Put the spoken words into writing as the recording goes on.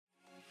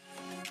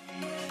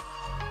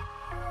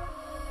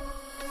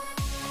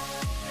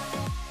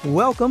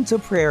Welcome to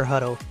Prayer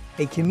Huddle,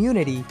 a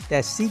community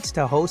that seeks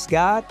to host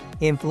God,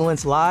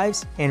 influence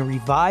lives, and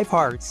revive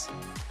hearts.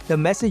 The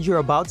message you're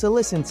about to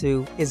listen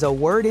to is a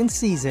word in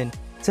season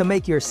to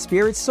make your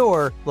spirit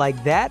soar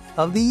like that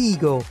of the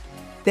eagle.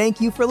 Thank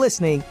you for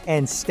listening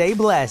and stay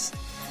blessed.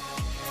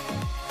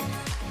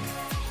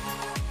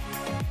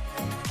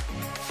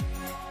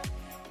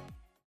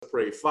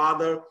 Pray.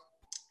 Father,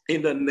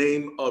 in the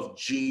name of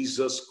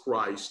Jesus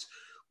Christ,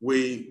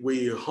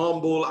 we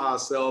humble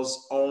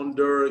ourselves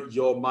under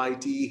your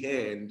mighty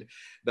hand,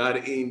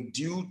 that in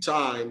due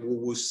time we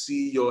will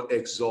see your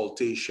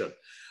exaltation.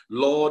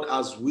 Lord,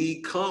 as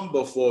we come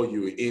before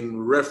you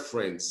in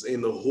reference,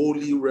 in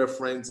holy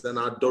reference and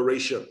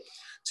adoration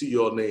to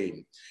your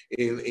name,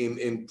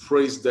 in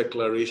praise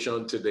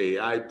declaration today,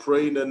 I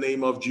pray in the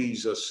name of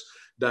Jesus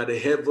that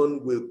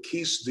heaven will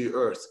kiss the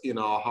earth in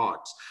our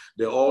hearts.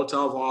 The altar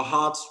of our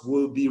hearts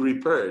will be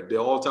repaired. The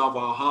altar of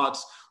our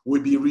hearts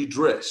will be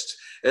redressed.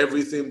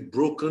 Everything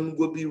broken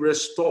will be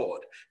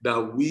restored,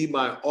 that we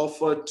might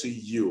offer to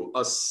you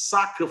a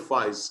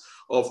sacrifice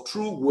of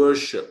true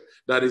worship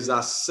that is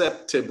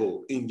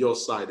acceptable in your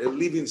sight. A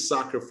living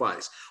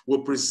sacrifice.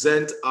 We'll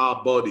present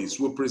our bodies,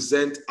 we'll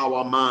present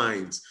our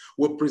minds,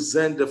 we'll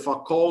present the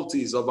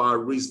faculties of our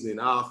reasoning,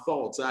 our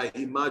thoughts, our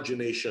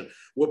imagination.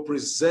 We'll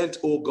present,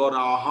 oh God,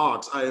 our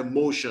hearts, our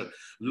emotion.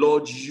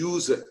 Lord,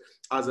 use it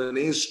as an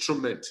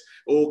instrument,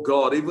 oh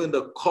God, even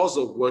the cause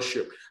of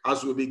worship,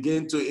 as we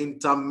begin to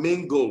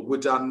intermingle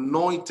with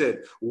anointed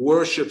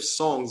worship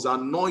songs,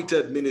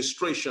 anointed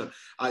ministration.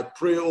 I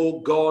pray, oh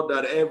God,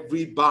 that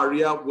every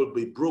barrier will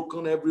be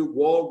broken, every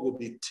wall will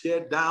be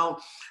teared down,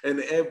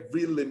 and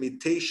every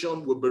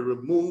limitation will be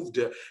removed.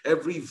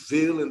 Every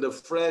veil in the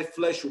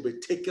flesh will be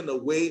taken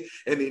away,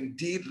 and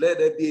indeed let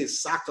there be a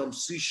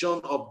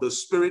circumcision of the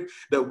spirit,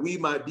 that we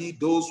might be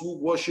those who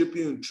worship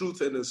you in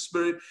truth and in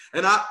spirit.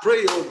 And I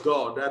pray, oh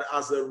God, that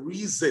as a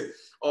reason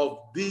of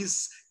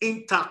this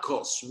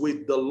intercourse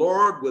with the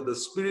Lord, with the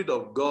Spirit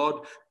of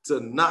God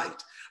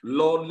tonight,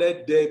 Lord,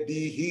 let there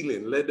be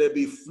healing. Let there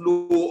be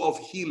flow of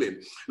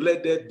healing.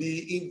 Let there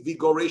be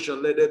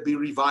invigoration. Let there be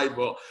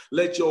revival.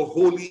 Let your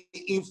holy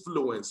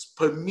influence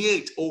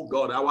permeate, oh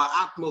God, our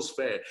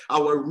atmosphere,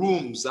 our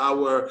rooms,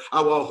 our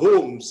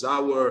homes,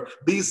 our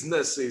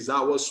businesses,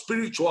 our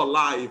spiritual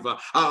life,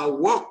 our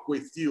work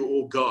with you,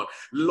 oh God.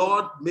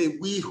 Lord, may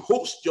we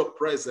host your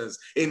presence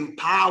in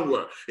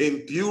power, in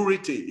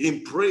purity,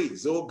 in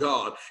praise, oh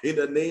God. In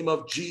the name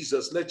of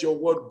Jesus, let your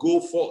word go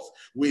forth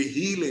with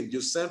healing.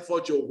 You sent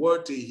forth your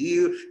word to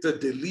heal, to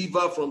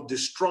deliver from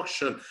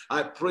destruction.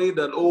 I pray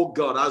that, oh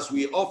God, as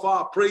we offer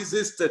our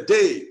praises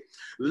today,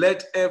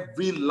 let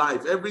every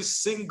life, every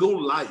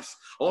single life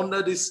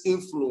under this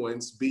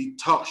influence be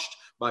touched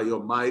by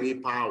your mighty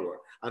power.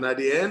 And at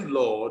the end,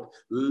 Lord,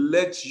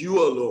 let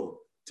you alone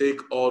take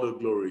all the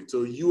glory.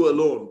 To you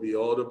alone be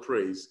all the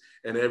praise.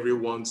 And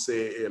everyone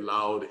say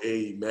aloud,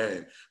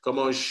 amen. Come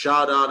on,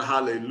 shout out,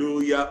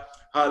 hallelujah,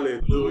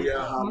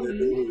 hallelujah,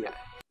 hallelujah.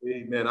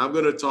 Amen. I'm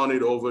going to turn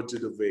it over to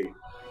the veil.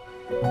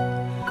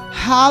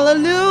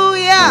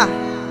 Hallelujah.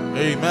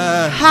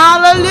 Amen.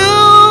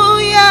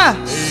 Hallelujah.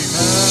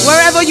 Amen.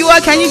 Wherever you are,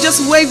 can you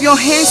just wave your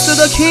hands to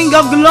the King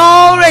of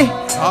Glory?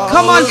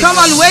 Come on,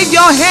 wave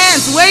your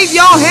hands, wave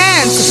your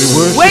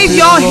hands, wave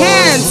your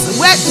hands,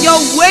 let your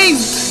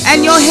waves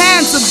and your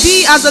hands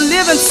be as a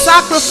living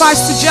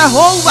sacrifice to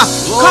Jehovah.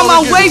 Come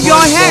on, wave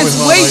your hands,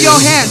 wave your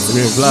hands,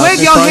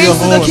 wave your hands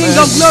to the King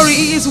of Glory.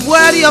 He is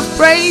worthy of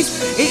praise,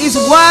 he is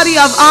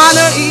worthy of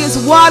honor, he is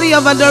worthy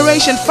of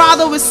adoration.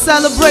 Father, we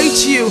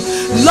celebrate you.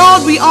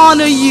 Lord, we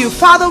honor you.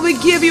 Father, we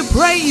give you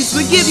praise,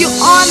 we give you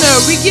honor,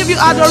 we give you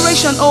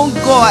adoration, oh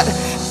God.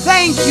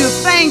 Thank you,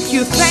 thank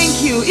you, thank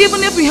you.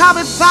 Even if we have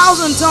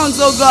 1,000 tongues,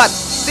 oh God,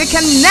 they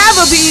can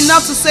never be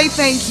enough to say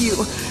thank you.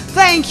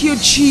 Thank you,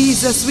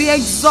 Jesus. We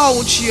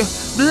exalt you.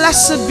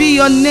 Blessed be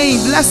your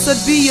name.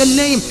 Blessed be your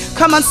name.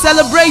 Come and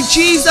celebrate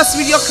Jesus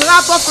with your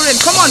clap offering.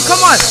 Come on, come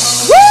on.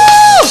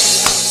 Woo!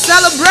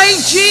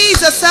 Celebrate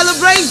Jesus.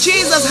 Celebrate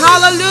Jesus.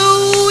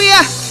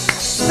 Hallelujah.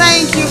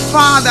 Thank you,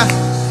 Father.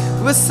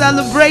 We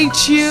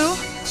celebrate you.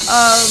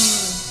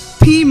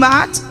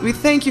 PMAT, we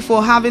thank you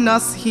for having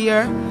us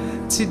here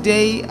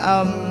today.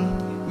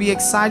 We're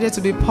excited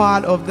to be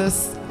part of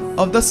this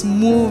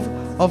move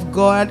of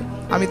God.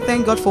 And we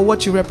thank God for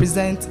what you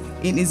represent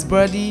in his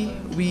body.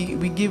 We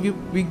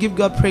give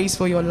God praise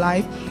for your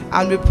life,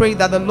 and we pray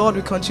that the Lord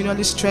will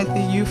continually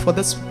strengthen you for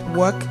this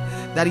work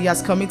that he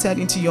has committed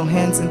into your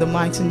hands in the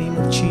mighty name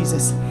of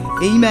Jesus.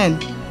 Amen.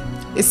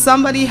 Is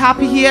somebody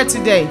happy here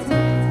today?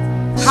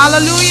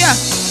 Hallelujah.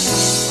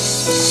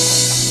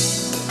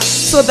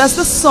 So that's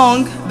the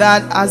song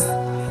that, as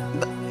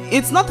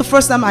it's not the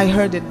first time I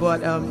heard it,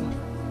 but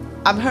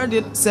I've heard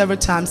it several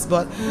times,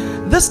 but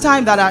this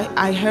time that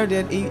I heard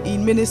it, it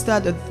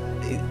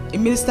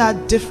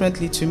ministered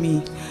differently to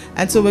me.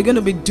 And so we're going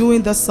to be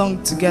doing the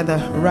song together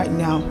right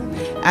now.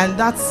 And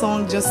that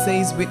song just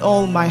says, with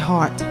all my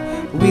heart,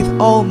 with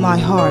all my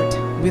heart,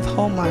 with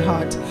all my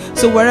heart.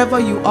 So wherever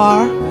you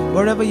are,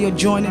 wherever you're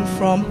joining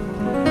from,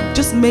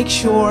 just make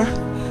sure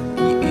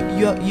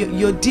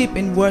you're deep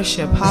in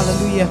worship.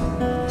 Hallelujah.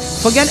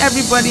 Forget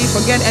everybody,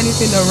 forget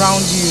anything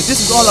around you. This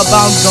is all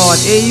about God.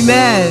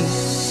 Amen.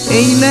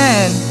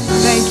 Amen.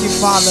 Thank you,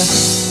 Father.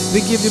 We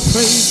give you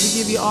praise, we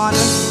give you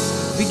honor,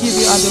 we give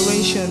you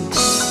adoration.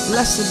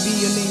 Blessed be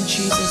your name,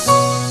 Jesus.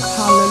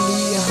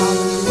 Hallelujah,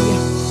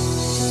 hallelujah.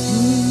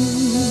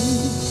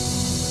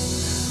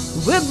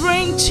 We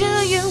bring to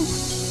you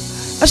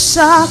a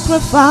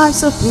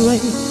sacrifice of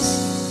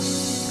praise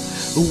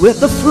with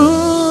the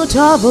fruit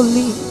of our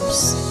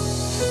lips,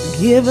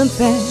 giving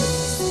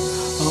thanks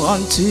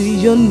unto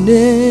your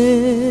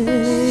name.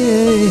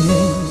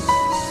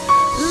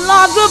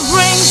 Lord, we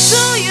bring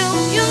to you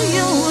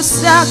a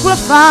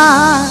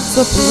sacrifice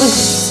of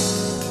praise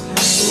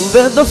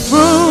with the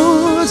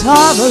fruit of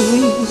our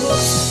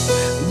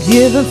lips,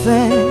 giving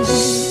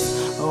thanks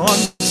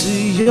unto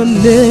your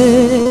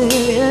name.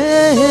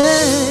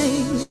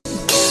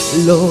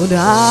 Lord,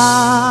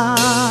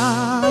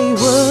 I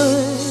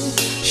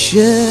worship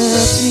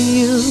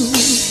you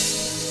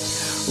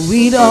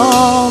with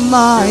all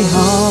my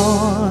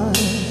heart,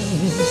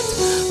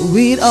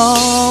 with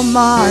all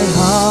my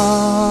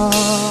heart.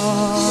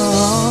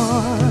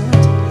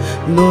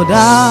 Lord, I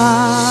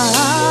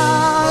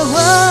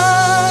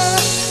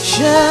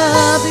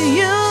worship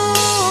you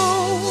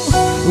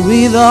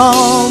with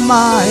all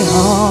my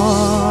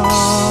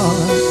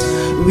heart,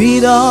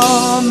 with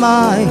all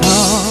my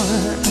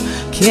heart.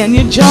 Can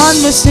you join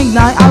me sing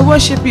now? I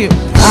worship you.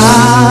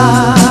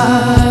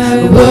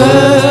 I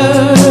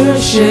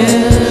worship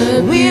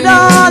with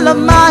all of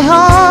my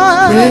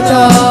heart, with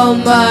all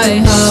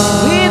my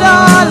heart, with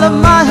all of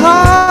my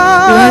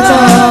heart, with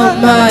all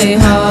my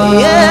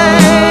heart.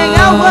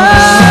 Yeah, I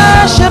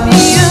worship you.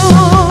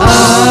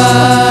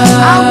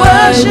 I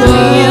worship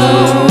you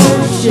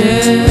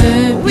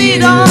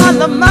with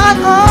all of my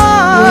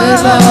heart,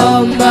 with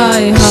all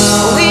my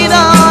heart, with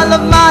all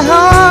of my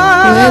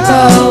heart, with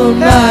all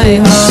my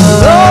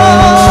heart.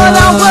 Lord, I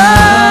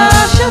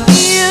worship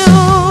you.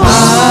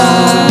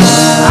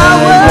 I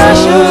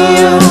worship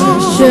you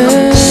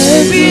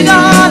with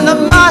all of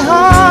my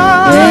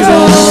heart, with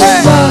all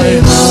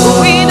my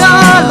heart, with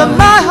all of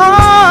my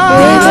heart,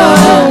 with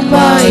all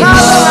my heart.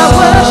 Father, I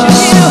worship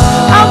you.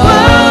 I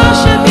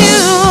worship you.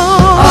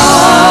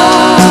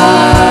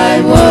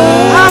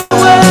 I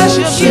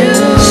worship you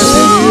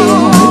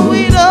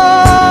with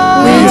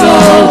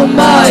all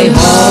my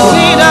heart,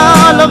 with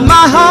all of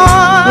my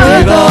heart,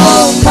 with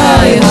all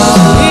my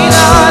heart, with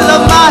all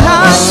of my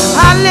heart. I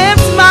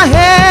lift my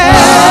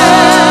hands,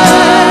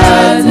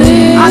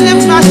 I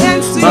lift my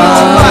hands to you,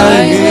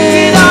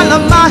 with all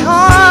of my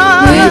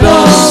heart, with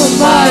all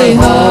my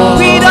heart,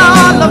 with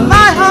all of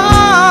my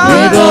heart,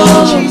 with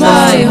all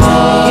my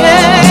heart.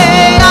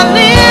 Yeah, I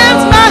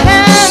lift my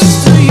hands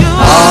to you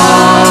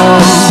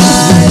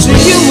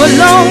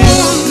alone,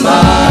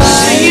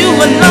 to you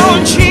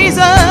alone,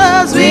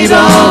 Jesus, with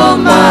all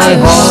my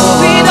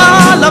heart, with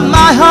all of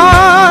my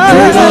heart,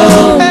 with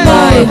all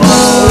my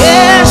heart.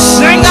 Yes,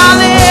 sing, I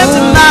lift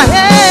my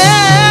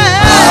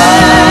hands,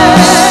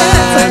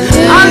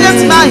 I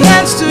lift my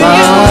hands to you,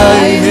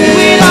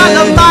 with all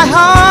of my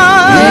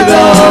heart, with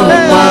all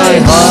my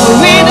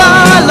heart, with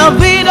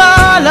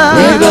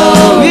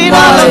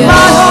all of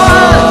my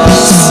heart.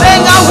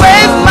 Sing, I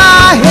wave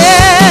my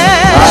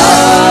hands.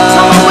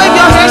 Someone wave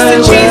your hands to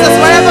Jesus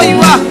wherever you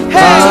are.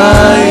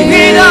 Hey,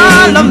 with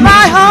all of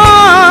my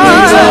heart,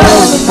 with all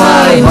of my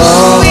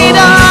heart, with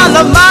all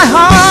of my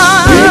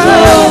heart, with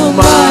all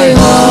my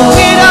heart,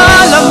 with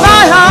all of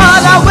my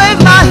heart. I wave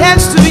my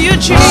hands to you,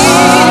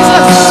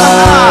 Jesus.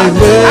 I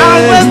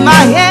wave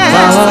my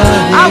hands.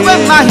 I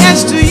wave my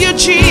hands to you,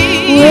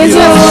 Jesus. with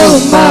all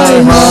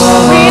my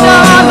heart, with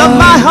all of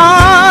my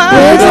heart,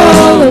 with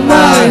all of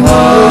my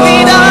heart,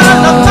 with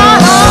all of my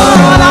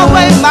heart. I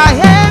wave my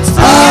hands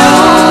to you.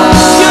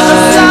 You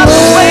deserve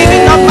the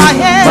waving of my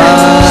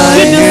hands.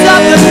 You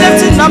deserve the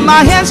lifting of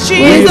my hands,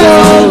 Jesus. With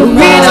all of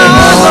my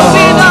heart,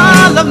 with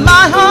all of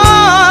my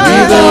heart.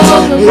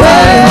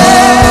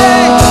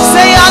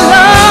 Say, I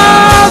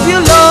love you,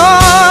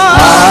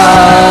 Lord.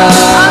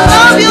 I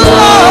love you,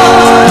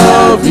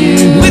 Lord.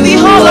 With the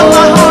whole of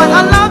my heart,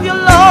 I love you,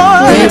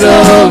 Lord. With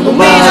all of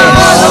my heart,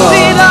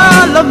 with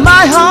all of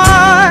my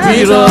heart,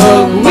 with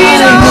all of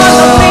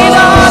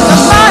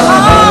my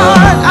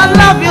heart, I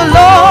love you,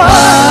 Lord.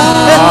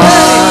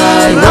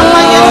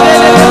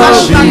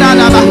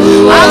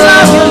 I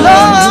love you,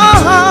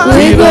 Lord.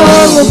 with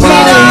all of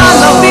my heart,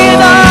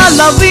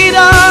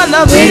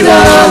 with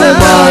all of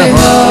my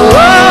heart.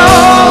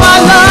 Oh, I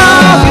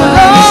love you,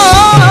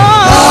 Lord.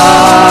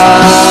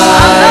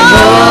 I love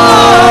you,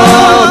 Lord.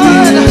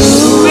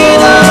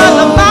 With all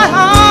of my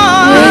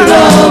heart, with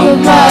all of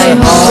my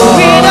heart,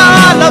 with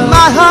all of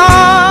my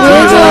heart,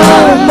 with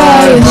all of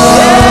my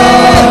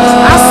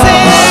heart. I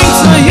sing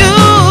to you.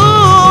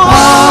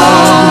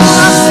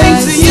 I sing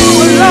to you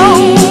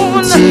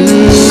alone.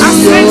 I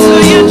sing to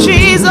you,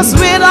 Jesus,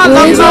 with all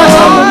of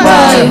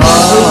my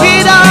heart,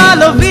 with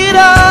all of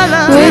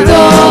with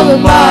all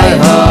of my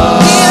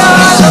heart, with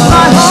all of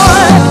my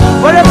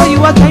heart. Wherever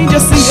you are, can you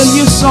just sing a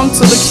new song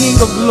to the King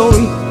of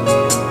Glory?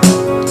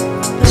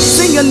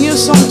 sing a new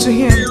song to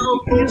him.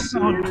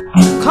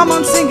 Come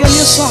on, sing a new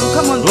song.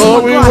 Come on,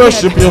 Lord, we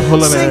worship your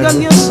holy name. Sing a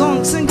new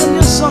song. Sing a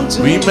new song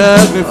to we him.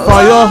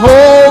 magnify your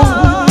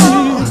holy.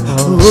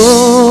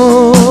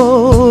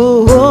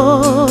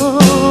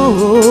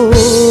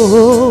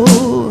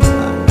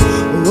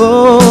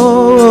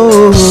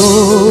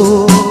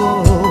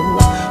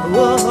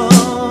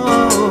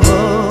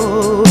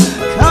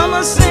 Come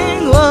on,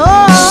 sing.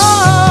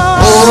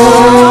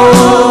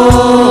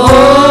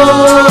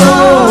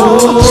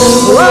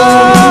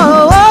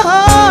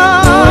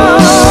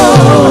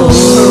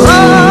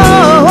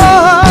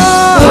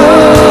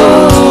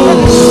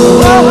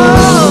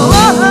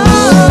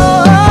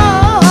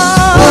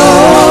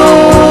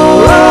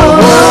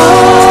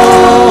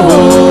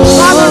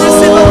 Father,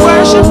 receive our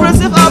worship,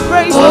 receive our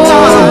praise, oh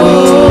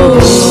God.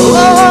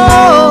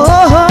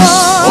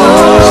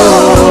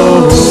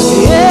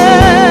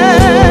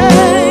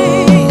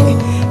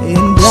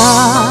 And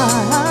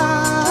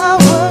I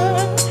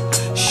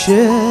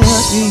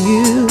worship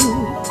you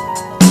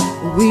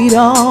with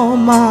all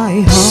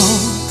my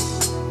heart.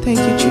 Thank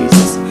you,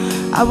 Jesus.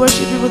 I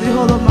worship you with the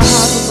whole of my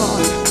heart, oh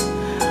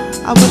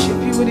God. I worship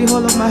you with the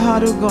whole of my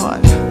heart, oh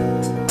God.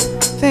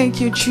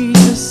 Thank you,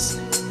 Jesus.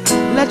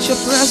 Let your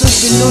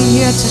presence be known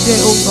here today,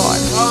 oh God.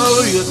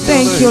 Hallelujah.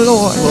 Thank you,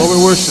 Lord. Lord,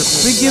 we worship you.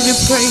 We give you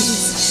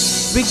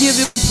praise. We give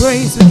you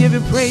praise. We give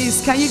you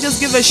praise. Can you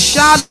just give a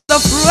shout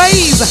of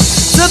praise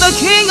to the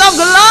King of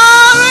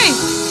glory?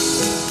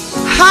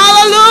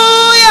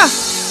 Hallelujah.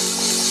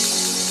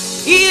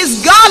 He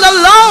is God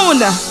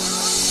alone.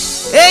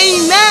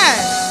 Amen.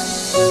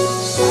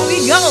 Here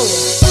we go.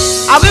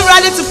 Are we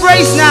ready to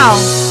praise now?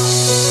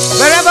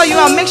 Wherever you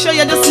are, make sure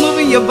you're just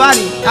moving your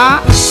body.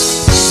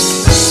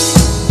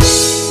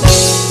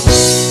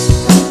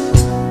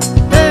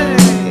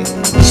 Hey.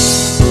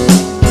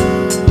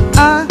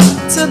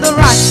 To the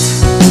right,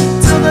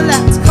 to the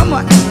left, come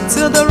on,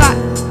 to the right,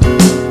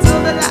 to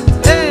the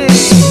left. Hey.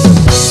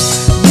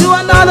 You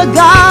are not a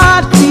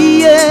God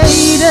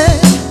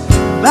created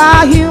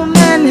by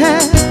human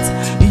hands.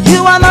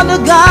 You are not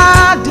a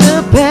God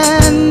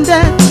dependent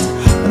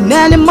on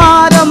any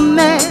mortal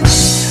man.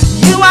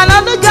 You are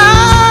not a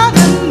God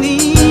in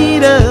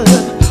need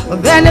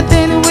of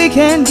anything we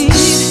can give.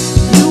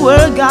 You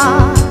are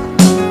God,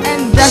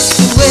 and that's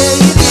the way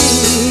it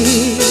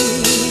is.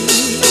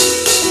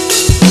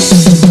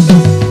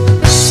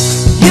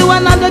 You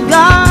are not a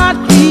God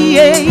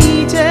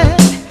created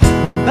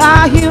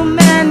by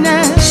human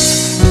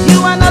hands.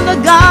 You are not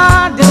a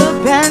God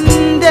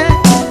dependent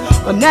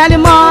on any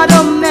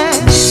mortal man.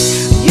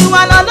 You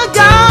are not a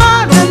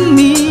God in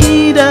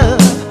need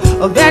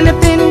of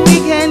anything we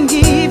can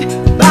give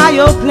by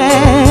your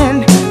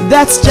plan.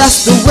 That's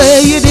just the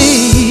way it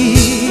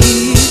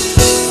is.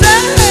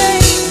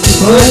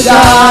 For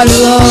God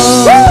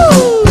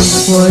alone,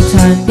 before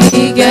time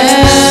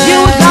began, You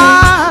are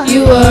God.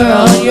 you were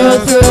on your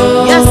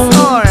throne. Yes,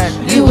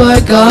 Lord. You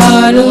are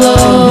God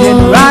alone.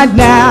 And right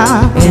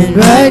now, And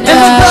right in the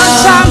now, good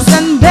times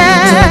and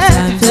bad,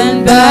 times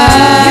and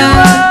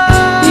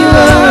bad, you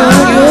are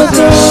on your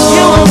throne.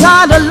 you are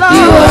God alone.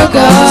 You are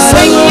God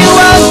Sing, alone. you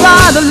are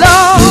God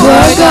alone. You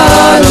are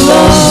God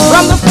alone.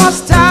 From the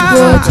first time,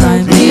 Before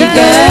time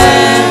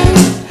began,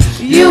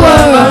 you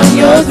are on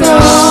your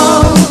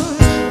throne.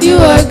 You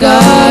are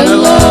God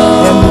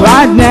alone. and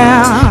right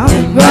now,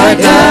 And right in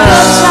the good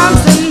now,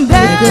 times and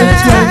bad, good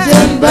times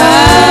and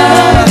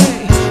bad,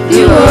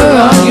 you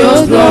are on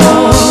your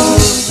throne.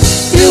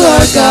 You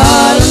are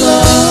God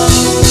alone.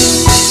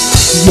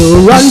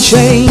 you're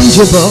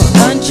unchangeable,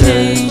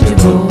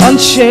 Unchangeable,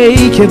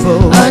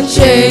 unshakable,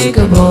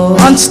 unshakable,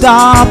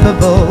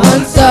 unstoppable.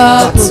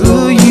 That's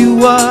who unstoppable.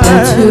 you are.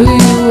 That's who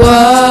you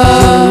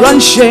are. You're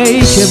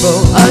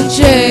unshakable,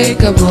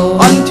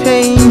 Unshakable,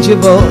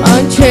 unchangeable,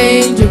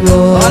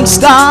 unchangeable,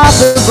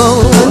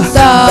 unstoppable.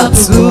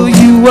 That's who unstoppable.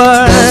 you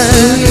are. That's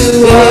who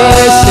you Yeah,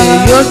 say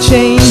are. you're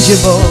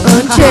changeable,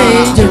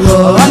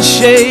 Unchangeable,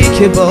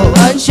 unshakable,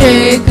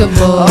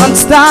 unshakable,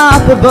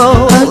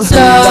 unstoppable.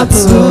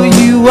 That's who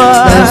you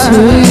are. That's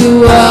who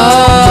you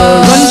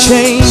are.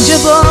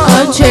 Unchangeable,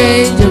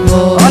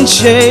 Unchangeable,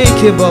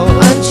 unshakable,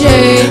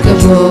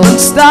 unshakable,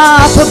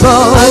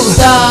 unstoppable.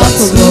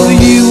 That's who unstoppable.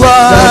 you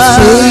are. That's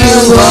who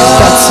you are.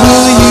 That's who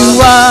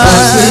you are.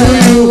 That's who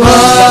you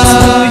are.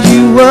 That's who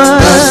you are.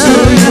 That's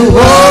who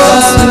you are.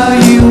 That's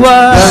who you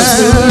are.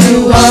 That's who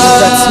you are.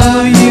 That's who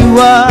you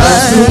are.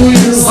 That's who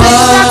you Say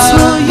are. that's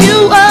who you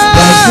are.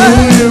 That's who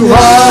you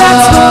are.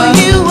 That's who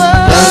you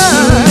are. That's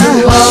who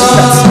you are.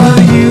 That's who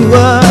you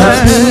are.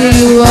 That's who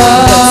you are.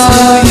 That's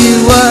who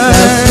you are.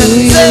 That's who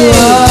you Say,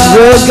 are.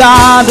 you're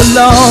God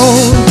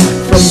alone.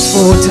 From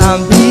before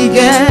time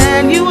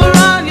began, you were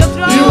on your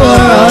throne. You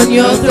are on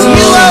your throne.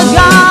 You are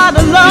God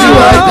alone. You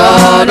are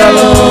God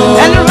alone.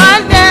 And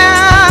right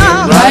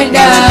now, Right in the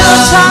good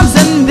now, times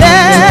and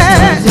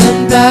bad, times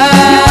and bad,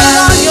 you are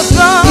on your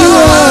throne. you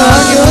are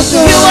on your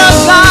throne. You are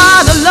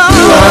God alone.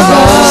 You are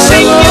God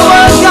Sing, you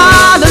are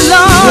God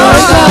alone. You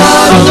are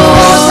God From the alone.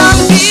 whole time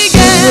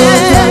Before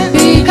time began.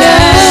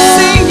 began,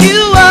 Sing,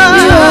 you are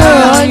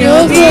on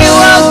your You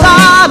are throne.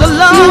 God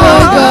alone. You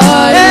are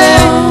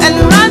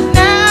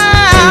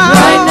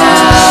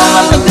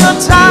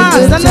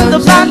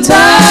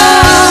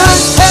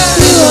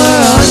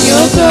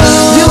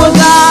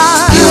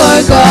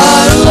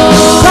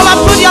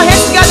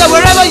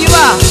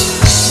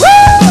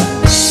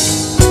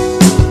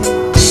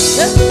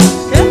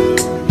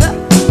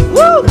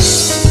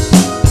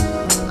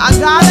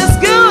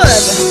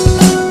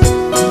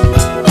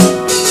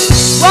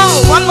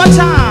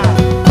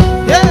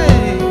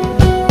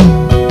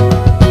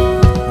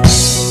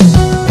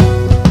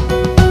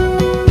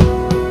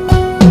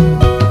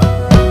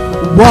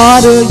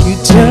water you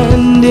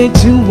turned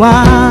into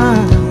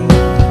wine.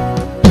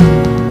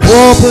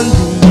 Open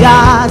the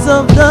eyes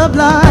of the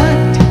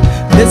blind.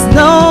 There's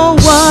no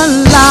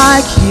one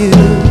like you,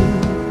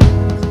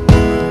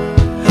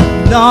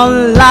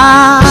 none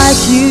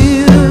like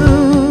you.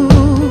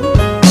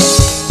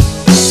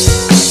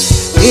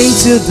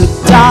 Into the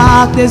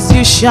darkness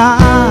you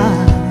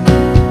shine,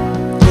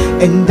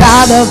 and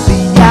out of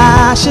the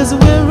ashes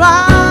we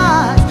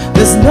rise.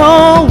 There's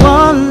no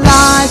one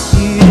like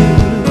you,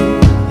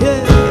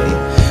 yeah.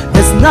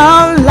 There's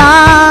none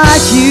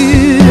like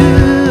you.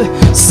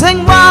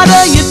 Sing,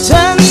 water you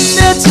turned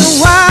into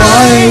wine.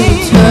 Water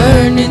you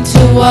turned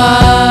into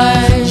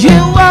wine. You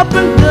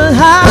opened the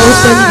eyes.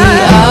 Open the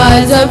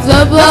eyes of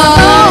the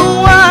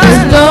blind.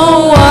 There's no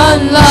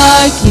one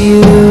like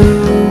you.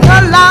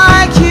 None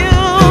like you.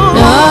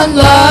 None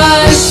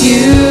like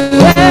you.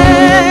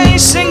 Hey,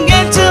 sing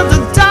into the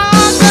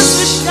darkness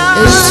we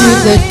shine. Into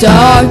the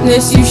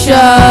darkness you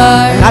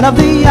shine. Out of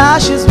the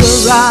ashes we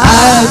rise.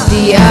 Out of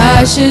the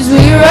ashes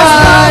we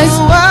rise.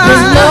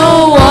 There's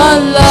no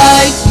one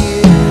like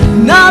you.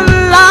 None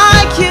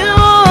like you.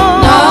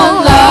 None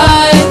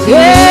like you.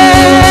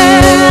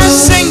 Yeah,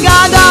 sing,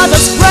 our God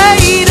is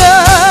greater.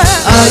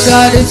 Our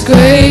God is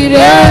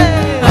greater.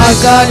 Our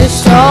God is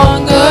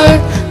stronger.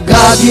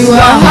 God, you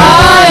are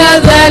higher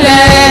than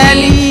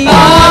any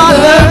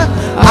other.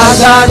 Our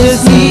God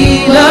is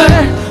healer.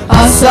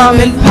 Awesome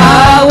in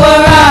power.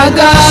 Our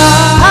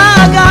God.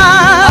 Our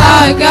God.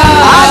 Our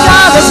God. Our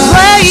God is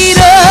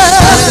greater.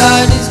 Our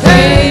God is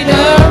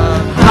greater.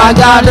 Our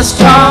God is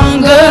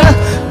stronger.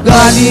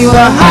 God, you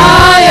are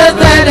higher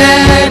than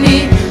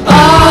any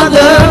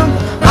other.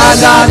 Our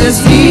God is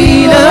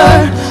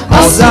healer,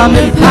 awesome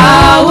in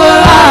power.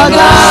 Our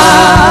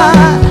God,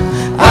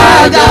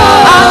 our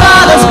God, Our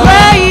God is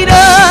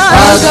greater.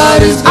 our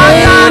God is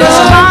greater.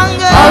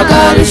 Our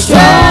God is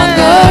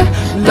stronger.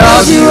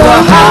 God, you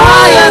are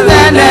higher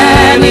than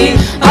any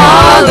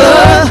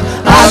other.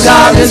 Our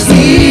God is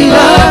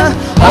healer,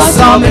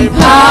 awesome in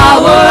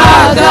power.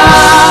 Our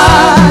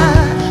God,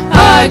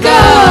 our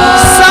God.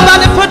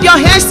 Somebody put your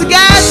hands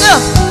together.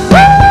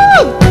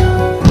 Woo!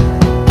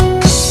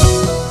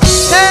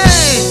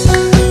 Hey,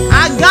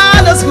 our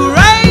God is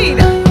great.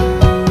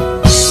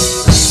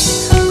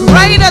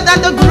 Greater than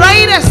the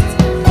greatest.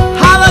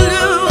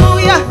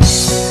 Hallelujah.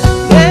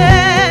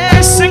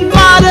 Yeah, sing,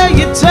 water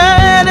you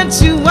turn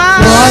into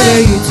wine. Water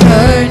you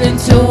turn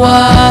into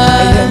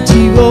wine. And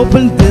you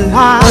open the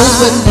eyes.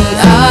 Open the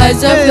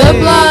eyes of the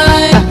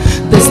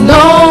blind. There's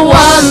no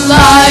one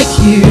like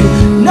you.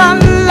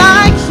 None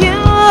like you.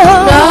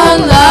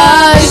 None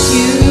like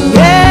you.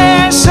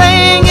 Yeah,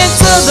 sing,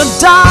 into the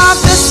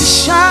darkness you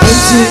shine.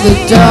 Into the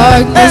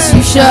darkness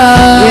you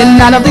shine.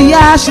 And out of the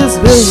ashes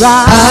we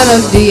rise. Out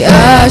of the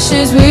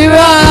ashes we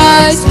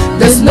rise.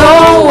 There's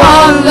no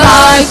one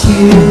like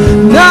you.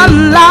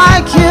 None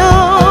like you.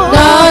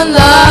 None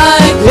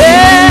like you.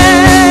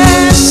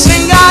 Yeah,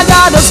 sing, our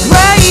God is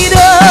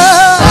greater.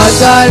 Our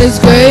God is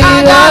greater.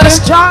 Our God is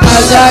stronger.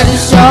 Our God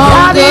is stronger.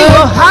 God, you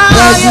are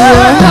God, you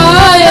are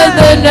higher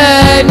than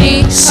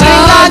any Sing,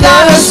 our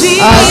God other. is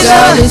healer. Our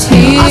God is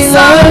healer.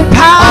 Awesome in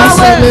power.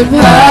 Awesome in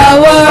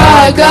power.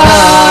 Our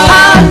God.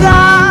 Our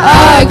God.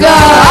 Our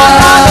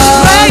God.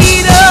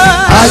 Greater.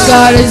 Our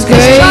God is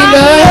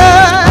greater.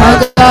 Our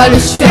God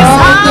is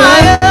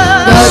stronger.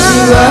 God,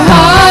 you are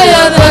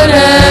higher than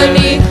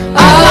any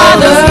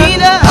other.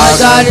 Our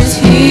God is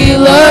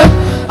healer.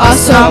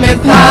 Awesome in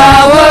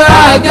power.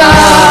 Our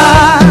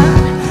God.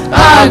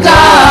 Our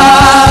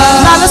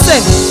God. Now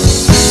listen.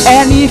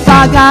 And if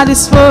our God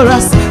is for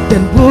us,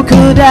 then who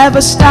could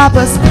ever stop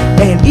us?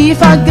 And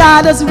if our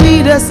God is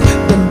with us,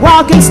 then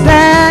walk and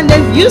stand.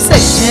 And you say,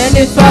 And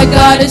if our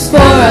God is for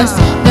us,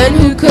 then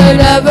who could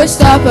ever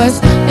stop us?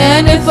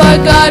 And if our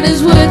God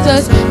is with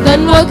us,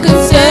 then what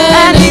could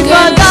stand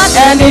against?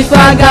 And if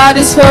our God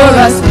is for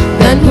us,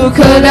 then who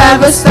could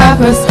ever stop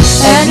us?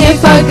 And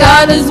if our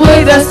God is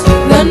with us,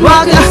 then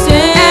what could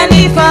stand?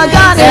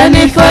 And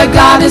if our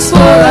God is for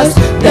us,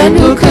 then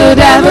who could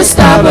ever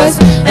stop us?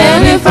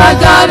 And if our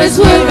God is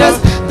with us,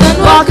 then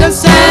what can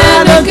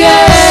stand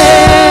against?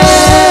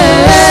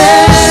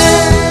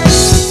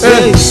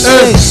 Hey,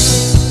 hey.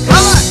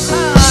 come on.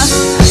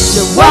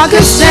 What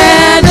can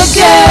stand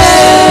against?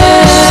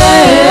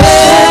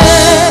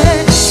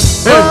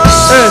 Hey,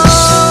 hey.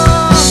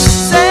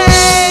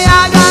 Say,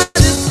 our God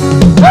is,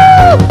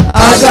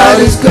 Our God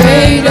is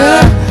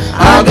greater,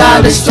 our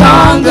God is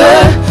stronger.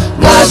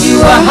 God, you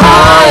are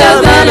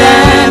higher than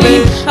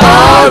any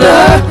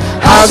other.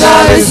 Our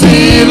God is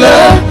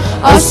healer,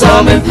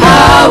 awesome in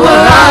power.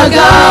 Our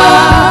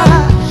God,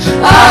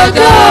 our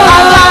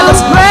God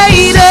is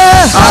greater.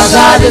 Our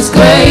God is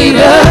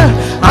greater,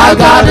 our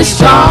God is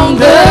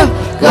stronger.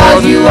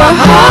 God, you are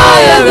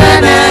higher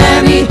than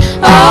any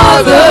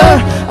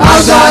other.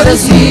 Our God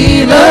is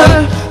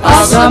healer,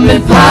 awesome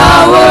in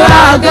power.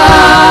 Our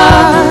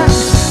God,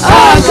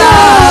 our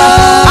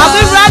God. Are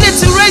we ready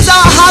to raise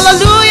our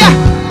hallelujah?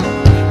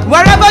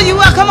 Wherever you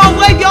are, come on,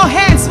 wave your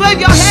hands, wave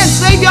your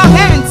hands, wave your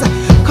hands.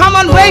 Come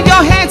on, wave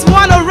your hands. We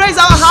want to raise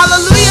our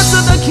hallelujah to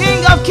the King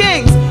of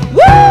Kings.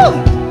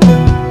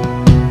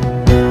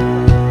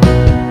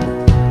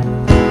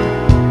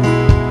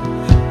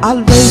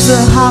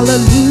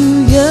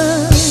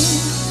 hallelujah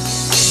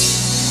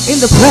in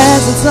the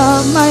presence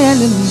of my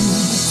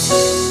enemies.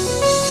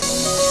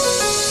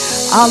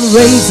 I'll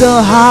raise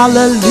a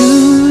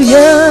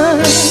hallelujah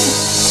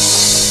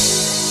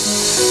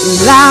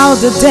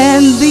louder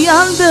than the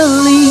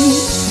unbelief.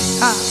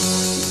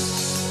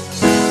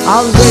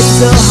 I'll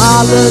raise a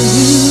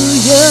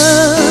hallelujah.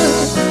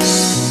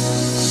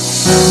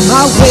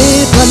 My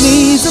weapon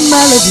is a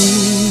melody.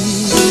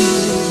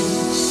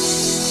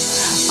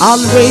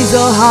 I'll raise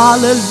a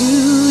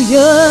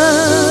hallelujah.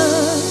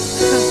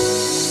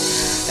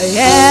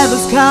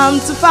 Heaven's come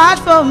to fight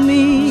for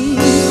me.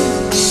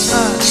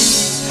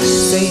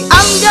 Say,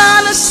 I'm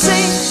gonna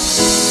sing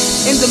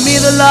in the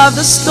middle of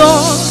the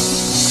storm.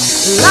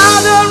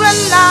 Louder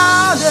and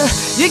louder,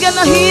 you're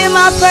gonna hear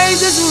my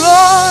praises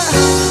roar.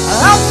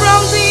 Up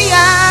from the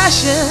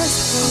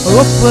ashes,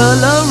 hope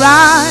will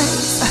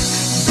arise.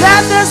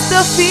 Death is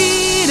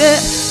defeated,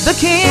 the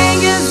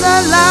King is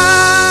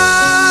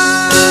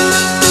alive.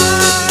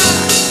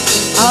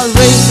 I'll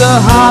raise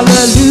a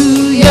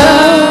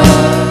hallelujah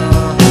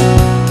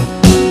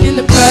in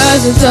the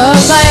presence of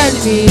my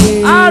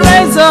enemies. I'll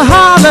raise a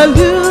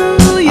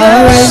hallelujah.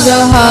 I'll raise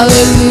a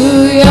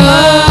hallelujah.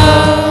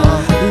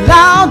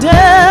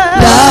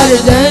 Louder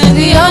than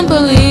the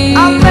unbelief.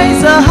 I'll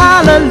raise a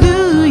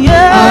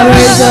hallelujah. I'll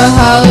raise a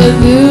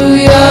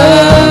hallelujah.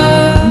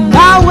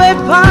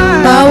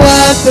 My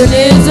weapon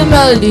is a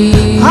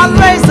melody. I'll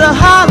raise a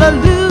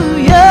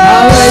hallelujah.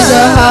 I'll raise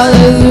a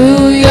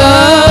hallelujah.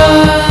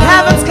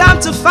 Heaven's come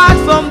to fight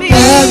for me.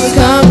 Heaven's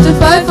come to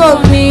fight for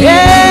me.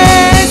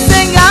 Yeah,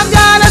 sing, I'm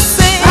gonna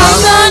sing. I'm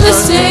gonna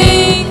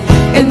sing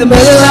in the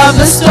middle of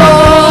the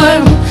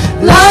storm.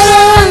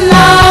 Louder and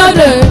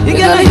louder, you're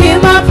gonna hear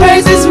my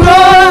praises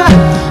roar.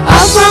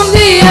 Up from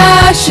the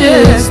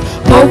ashes,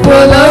 hope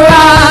will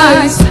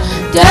arise.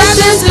 Death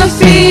is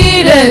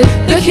defeated,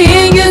 the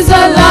King is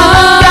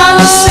alive.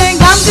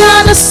 I'm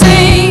gonna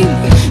sing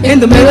in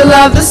the middle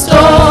of the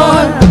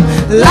storm.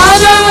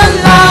 Louder and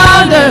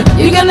louder,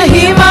 you're gonna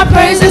hear my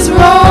praises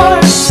roar.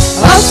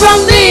 Up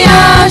from the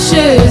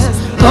ashes,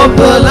 hope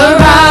will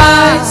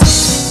arise.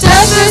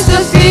 Death is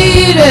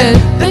defeated,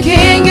 the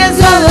King is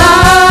alive.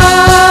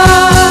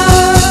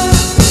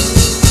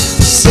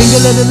 Sing a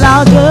little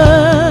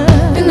louder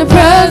in the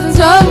presence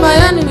of my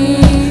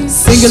enemies.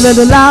 Sing a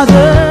little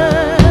louder,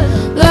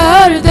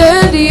 louder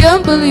than the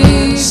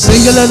unbelief.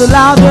 Sing a little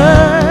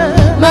louder.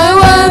 My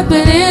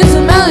weapon is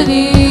a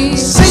melody.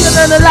 Sing a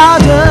little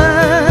louder.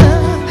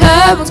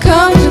 Heaven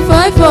come to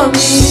fight for me.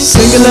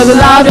 Sing a little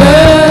louder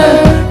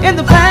in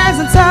the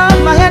presence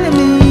of my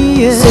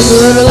enemies. Sing a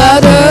little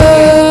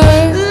louder,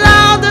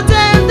 louder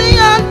than the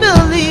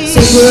unbelief.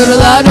 Sing a little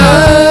louder.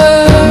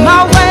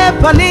 My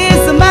weapon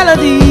is a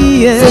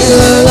melody. Sing a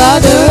little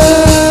louder.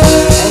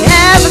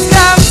 Heaven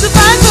come to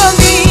fight for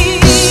me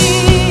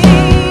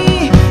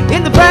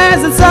in the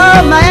presence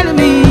of my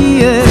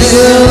enemies. Sing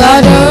a little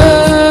louder.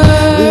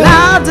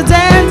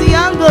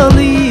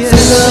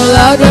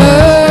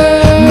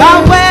 My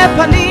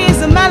weapon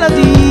is a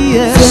melody.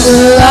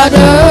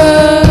 Louder.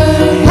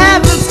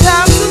 Heaven's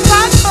come to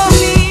fight for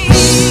me.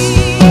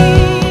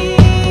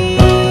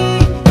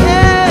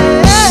 Yeah.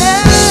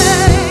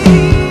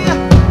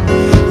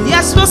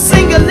 Yes, we'll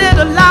sing a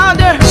little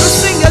louder. We'll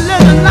sing a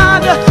little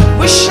louder.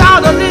 We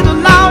shout a little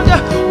louder.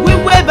 We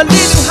wave a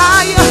little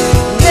higher.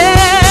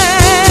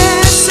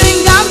 Yeah.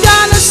 Sing, I'm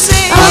gonna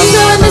sing. I'm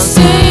gonna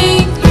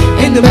sing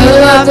in the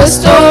middle of the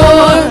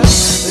storm.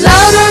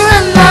 Louder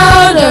and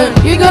louder,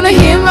 you're gonna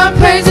hear my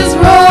praises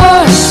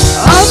roar.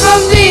 Up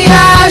from the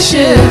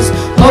ashes,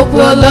 hope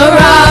will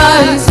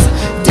arise.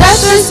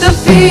 Death is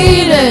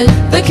defeated,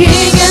 the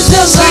King is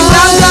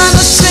alive.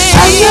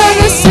 I'm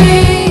gonna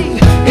sing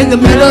in the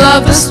middle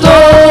of the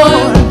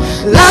storm.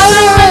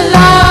 Louder and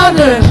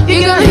louder,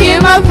 you're gonna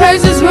hear my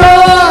praises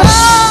roar.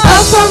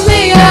 Up from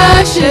the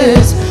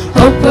ashes,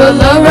 hope will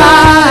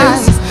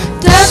arise.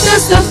 Death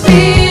is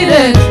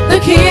defeated, the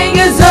King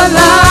is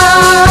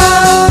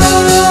alive.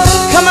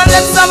 Come on,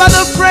 let's somebody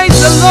praise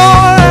the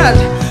Lord.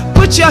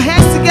 Put your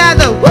hands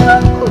together.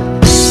 Woo!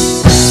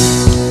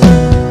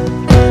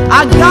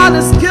 Our God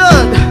is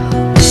good,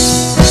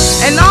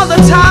 and all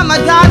the time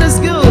our God is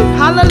good.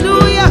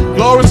 Hallelujah.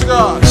 Glory to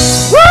God.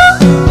 Woo!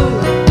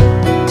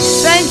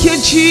 Thank you,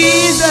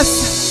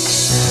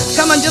 Jesus.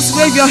 Come on, just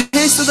wave your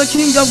hands to the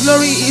King of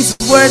Glory. He is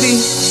worthy.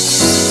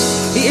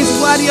 He is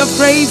worthy of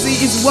praise.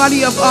 He is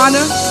worthy of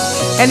honor,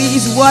 and He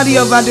is worthy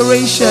of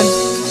adoration.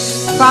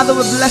 Father,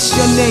 we bless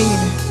your name.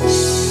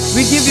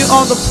 We give you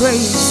all the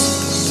praise.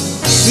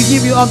 We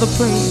give you all the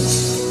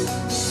praise.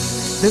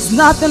 There's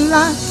nothing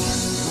like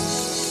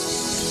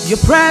your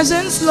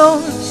presence,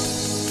 Lord.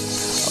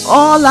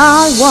 All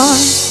I want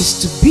is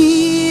to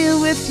be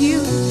with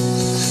you.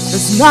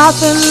 There's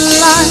nothing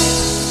like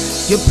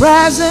your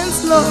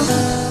presence, Lord.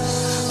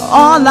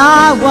 All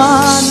I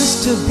want is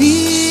to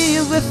be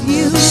with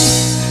you.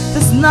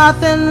 There's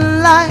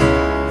nothing like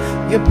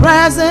your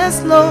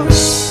presence, Lord.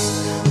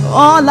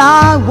 All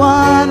I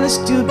want is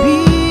to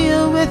be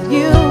with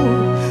you.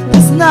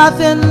 There's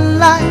nothing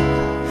like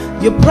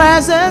your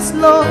presence,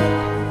 Lord.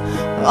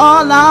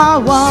 All I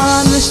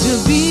want is to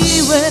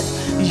be with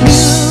you.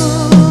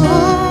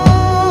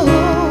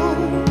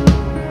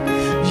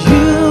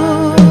 You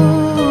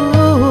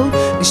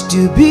is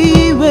to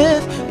be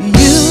with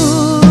you.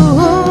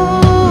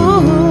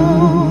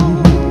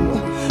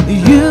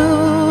 You.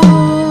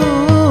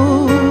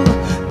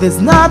 There's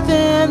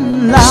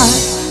nothing like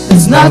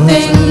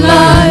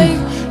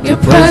your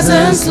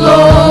presence,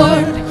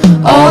 Lord.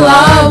 All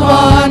I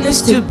want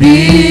is to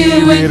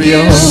be with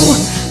you.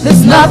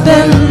 There's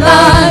nothing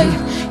like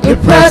your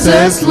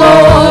presence,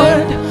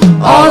 Lord.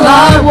 All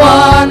I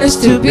want is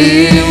to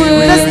be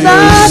with you.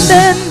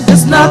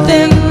 There's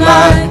nothing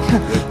like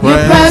your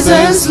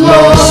presence,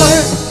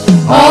 Lord.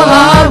 All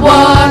I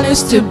want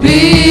is to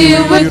be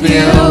with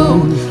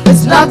you.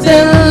 There's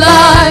nothing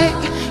like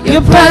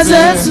your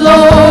presence,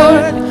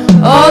 Lord.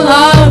 All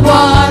I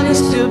want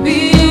is to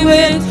be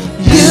with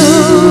you.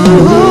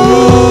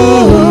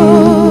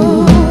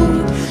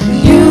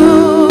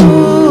 You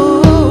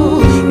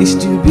is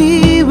to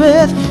be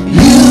with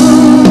you.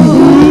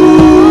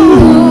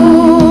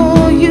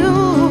 You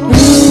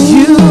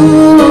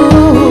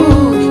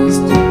is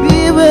to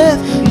be with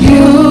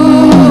you.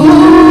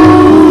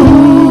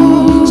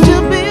 Is to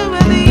be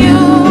with you.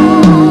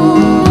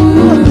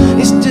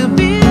 Is to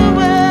be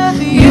with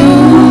you.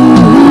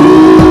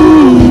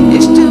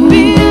 Is to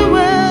be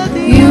with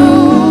you.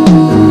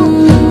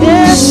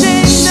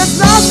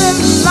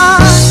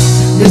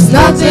 There's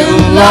nothing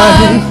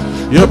like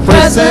your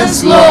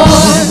presence,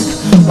 Lord.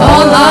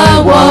 All I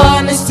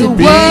want is to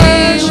be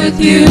with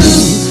you.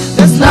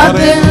 There's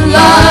nothing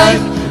like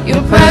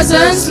your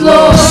presence,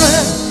 Lord.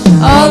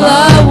 All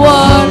I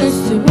want is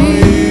to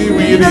be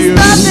with you.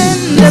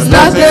 There's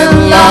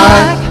nothing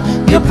like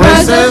your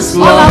presence,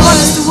 Lord. All I want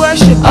is to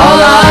worship.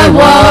 All I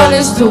want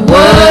is to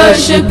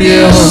worship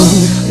you.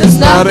 There's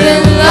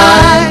nothing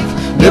like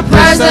your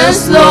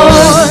presence,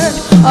 Lord.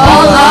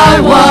 All I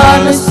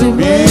want is to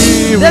be.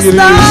 There's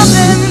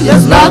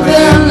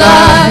nothing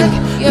like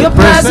your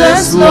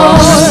presence,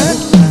 Lord.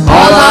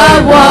 All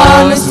I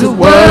want is to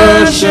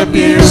worship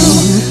you.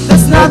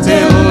 There's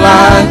nothing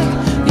like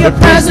your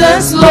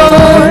presence,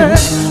 Lord.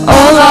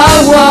 All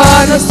I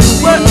want is to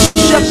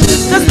worship.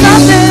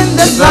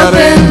 There's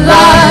nothing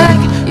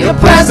like your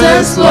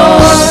presence,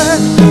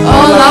 Lord.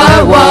 All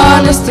I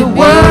want is to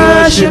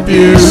worship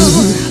you.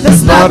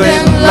 There's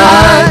nothing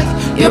like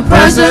your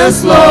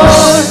presence,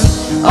 Lord.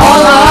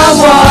 All I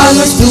want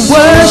is to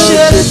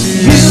worship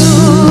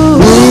you.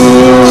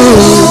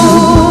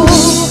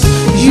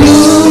 You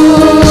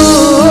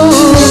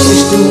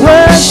is to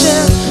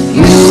worship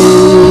you.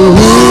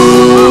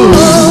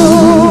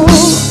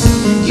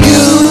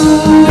 You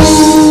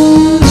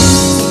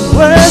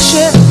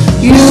worship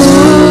you.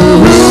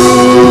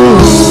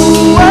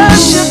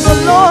 Worship the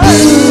Lord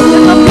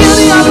in the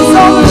beauty of His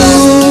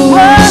holiness.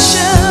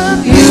 Worship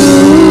you.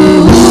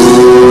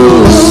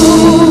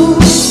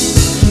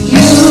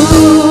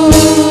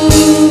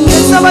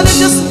 Somebody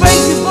just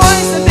raise your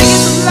voice and begin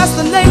to bless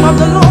the name of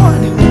the Lord.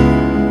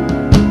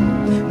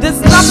 There's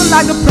nothing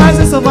like the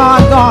presence of our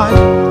God.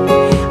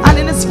 And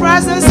in His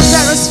presence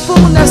there is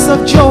fullness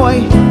of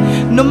joy.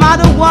 No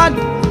matter what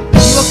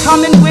you're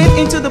coming with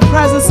into the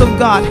presence of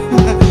God,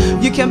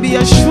 you can be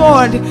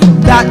assured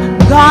that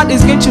God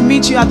is going to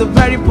meet you at the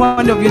very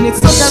point of your needs.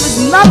 So there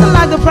is nothing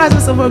like the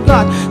presence of our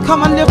God.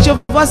 Come and lift your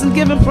voice and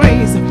give Him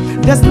praise.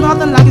 There's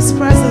nothing like His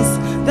presence.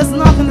 There's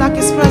nothing like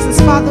His presence.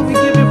 Father, we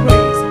give you praise.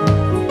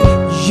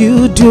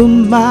 You do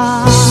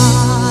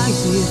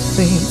mighty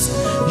things.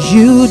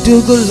 You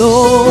do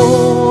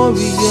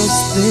glorious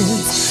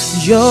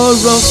things. You're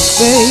a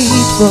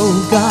faithful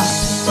God.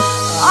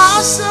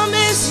 Awesome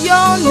is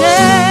your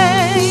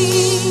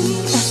name.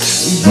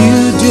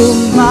 You do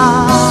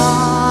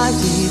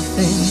mighty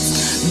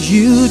things.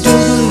 You do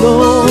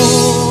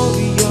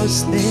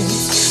glorious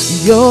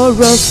things. You're a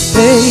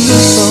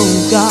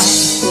faithful God.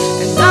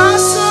 And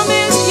awesome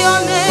is your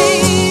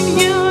name.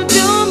 You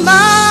do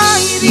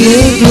mighty.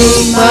 You do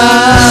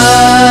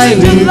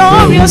mighty,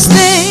 glorious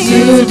things.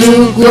 You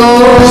do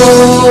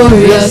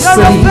glorious things. You're a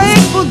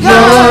faithful God.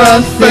 You're a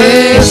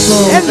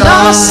faithful God. And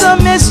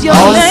awesome is your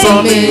name.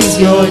 Awesome is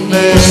your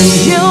name.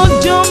 You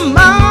do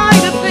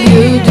mighty things.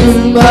 You do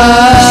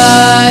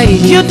mighty.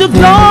 You do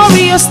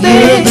glorious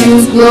things. You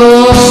do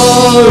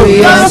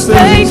glorious things. You're a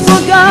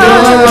faithful God.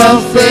 You're a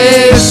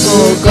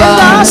faithful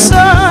God.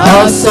 And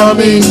awesome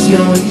is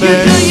your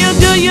name. You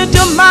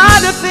do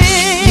mighty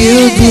things.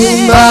 You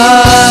do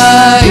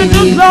mighty. You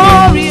do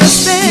glorious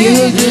things.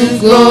 You do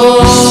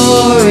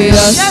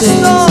glorious things. Yes,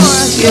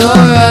 Lord. You're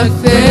a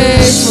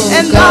faithful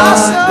and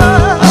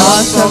God.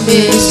 Awesome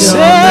is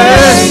your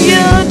name.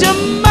 You do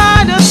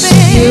mighty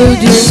things. You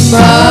do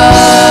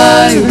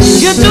mighty.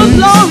 You do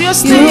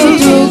glorious things. You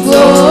do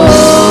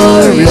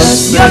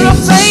glorious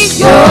things.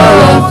 You're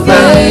a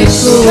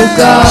faithful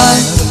God.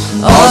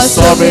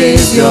 Awesome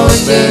is your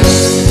name.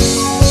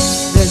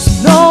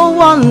 There's no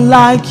one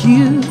like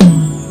you,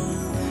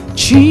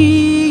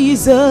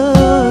 Jesus.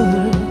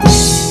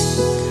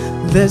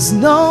 There's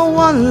no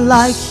one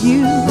like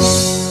you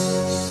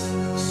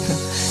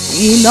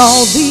in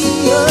all the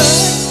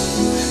earth.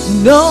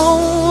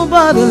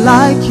 nobody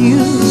like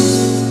you,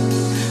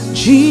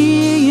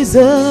 Jesus.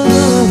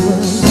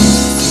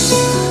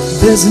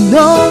 There's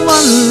no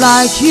one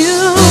like you.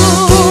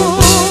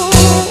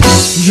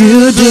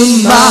 You do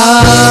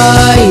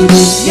mighty,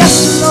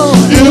 yes Lord.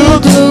 You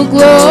do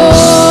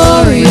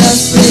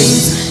glorious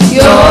things.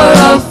 You're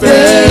a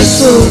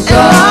faithful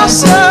God.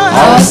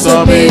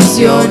 Awesome is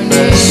your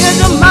name. You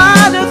do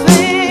mighty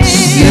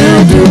things.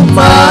 You do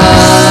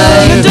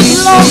mighty You do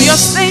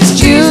glorious things,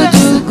 You Jesus.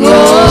 do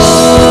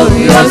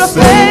glorious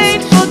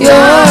things. You're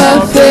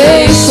a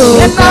faithful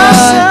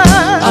God.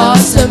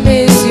 Awesome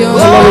is your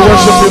Lord, we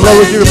worship you. Lord,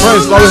 we give you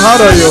praise. Lord, we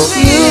honor you.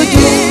 You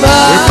do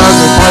We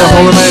magnify your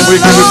holy name. We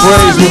give you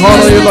praise. We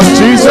honor you, Lord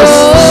Jesus.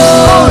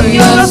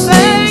 glorious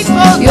things.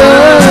 You're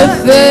a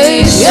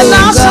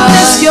faithful God.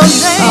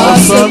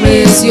 Awesome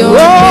is your Oh,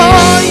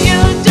 name.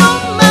 you do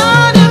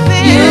mighty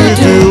things. You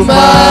do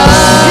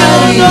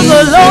mighty You do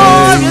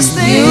glorious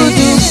things. You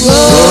do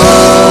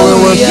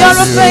You're a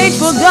glorious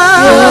faithful You're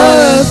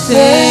God. a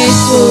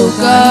faithful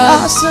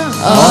God. Awesome.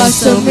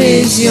 Awesome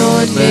is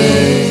your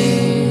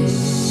name.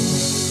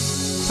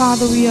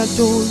 Father, we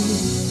adore you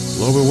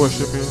Lord, we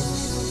worship you.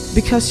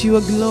 because you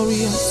are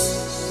glorious.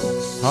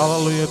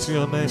 Hallelujah to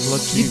your name,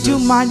 Lord You Jesus. do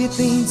mighty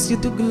things. You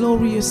do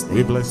glorious We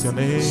things. bless your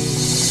name.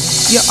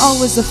 You're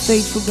always a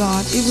faithful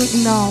God, even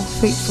in our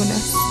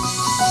faithfulness.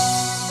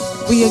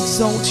 We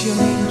exalt your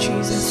name,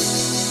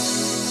 Jesus.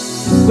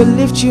 We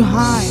lift you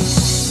high,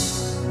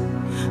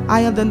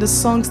 higher than the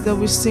songs that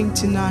we sing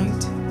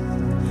tonight.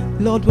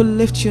 Lord, we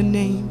lift your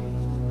name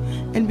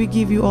and we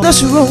give you all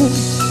this room.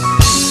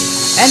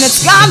 And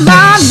it's got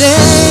my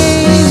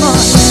name on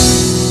it.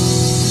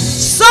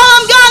 So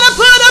I'm gonna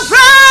put a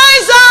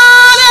praise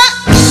on it.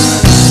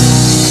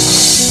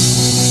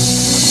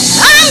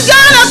 I'm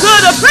gonna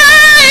put a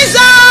praise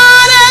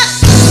on it.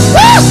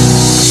 Woo!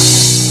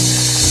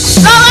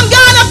 So I'm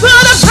gonna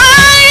put a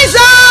praise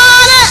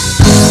on it.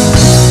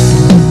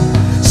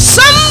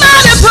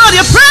 Somebody put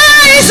your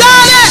praise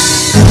on it.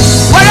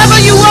 Wherever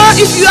you are,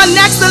 if you are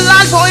next in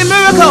line for a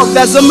miracle,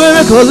 there's a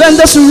miracle in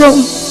this room.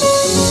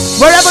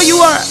 Wherever you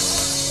are,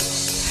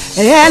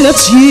 and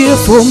it's here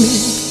for me.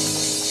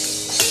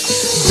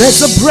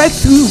 There's a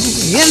breakthrough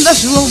in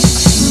this room.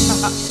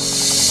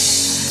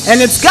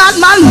 And it's got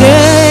my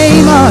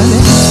name on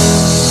it.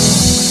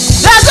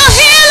 There's a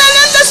healing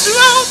in this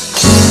room.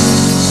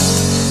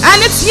 And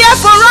it's here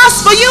for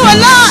us, for you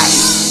and I.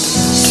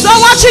 So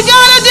what you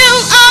gonna do?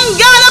 I'm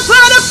gonna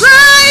put a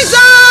praise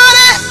on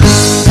it.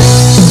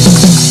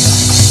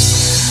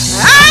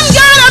 I'm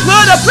gonna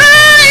put a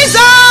praise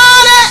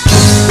on it.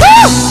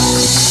 Woo!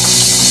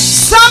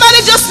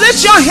 Somebody just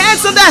lift your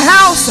hands in the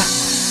house.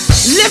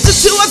 Lift it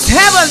towards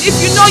heaven if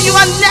you know you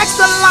are next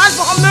in line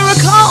for a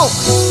miracle.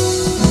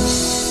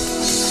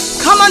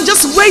 Come on,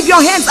 just wave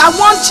your hands. I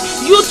want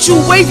you to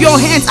wave your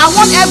hands. I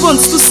want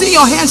Evans to see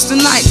your hands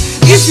tonight.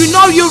 If you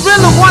know you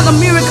really want a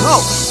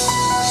miracle.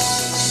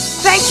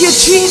 Thank you,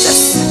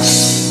 Jesus.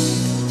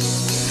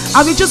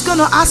 Are we just going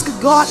to ask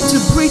God to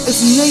breathe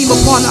his name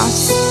upon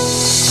us?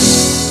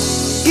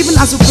 Even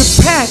as we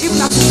prepare,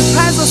 even as he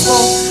prepares us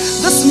for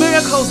these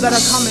miracles that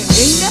are coming.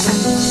 Amen.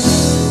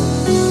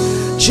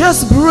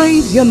 Just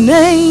breathe your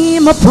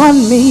name upon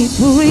me,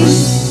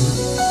 breathe.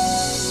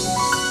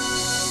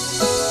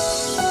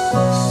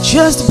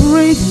 Just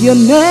breathe your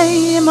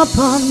name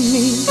upon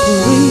me,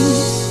 breathe.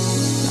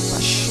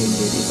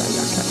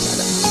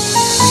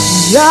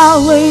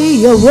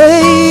 Yahweh,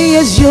 Yahweh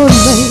is your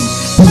name.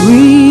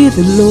 Breathe,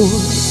 Lord.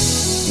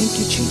 Thank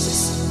you,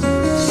 Jesus.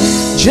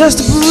 Just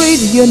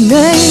breathe your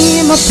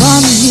name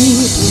upon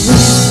me,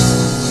 breathe.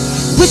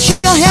 With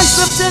your hands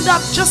lifted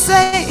up, just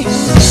say,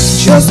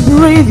 just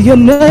breathe your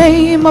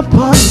name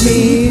upon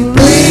me,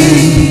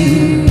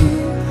 breathe.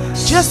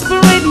 Just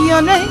breathe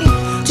your name.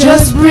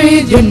 Just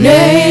breathe your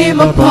name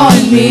upon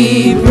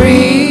me,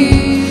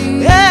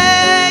 breathe.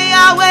 Hey,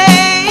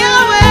 Yahweh,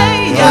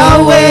 Yahweh,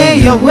 Yahweh,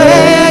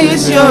 Yahweh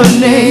is your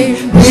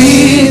name.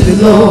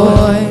 Breathe,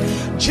 Lord.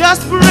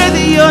 Just breathe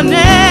your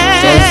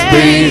name. Just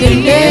breathe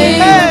your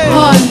name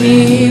upon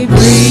me,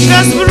 breathe.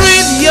 Just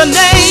breathe your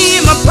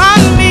name upon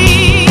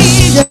me.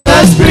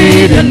 Just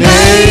breathe your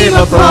name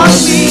upon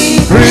me,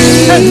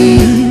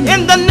 breathe.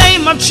 In the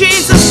name of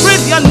Jesus,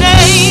 breathe your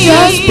name.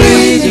 Just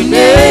breathe your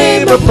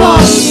name upon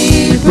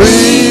me,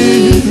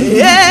 breathe.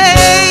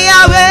 Hey,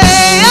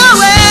 Yahweh,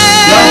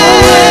 Yahweh,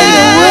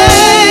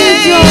 Yahweh,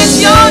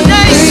 is your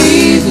name.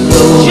 Breathe,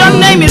 Lord. Your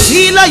name is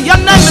healer. Your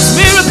name is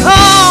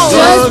miracle.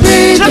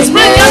 Just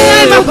breathe your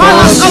name upon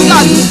us, oh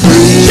God.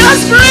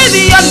 Just breathe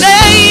your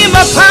name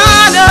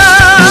upon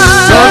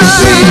us.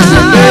 Just breathe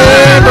your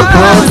name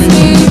upon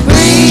me.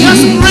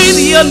 Just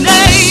breathe your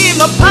name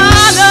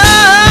upon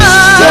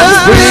us. Just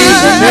breathe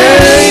your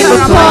name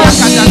upon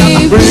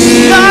me.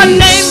 Breathe. Your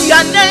name,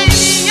 your name,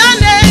 your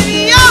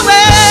name,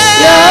 Yahweh.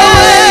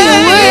 Yahweh,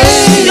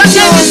 Yahweh. Your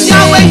name is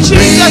Yahweh,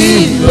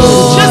 Jesus.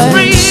 Lord. Just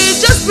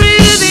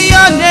breathe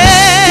your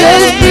name.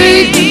 Just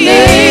breathe your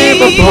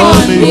name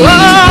upon me.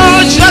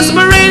 Oh, just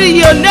breathe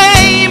your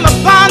name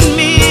upon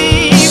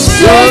me.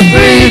 Just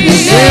breathe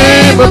your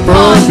name name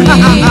upon me.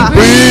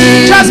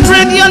 Breathe. Just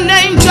breathe your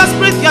name, just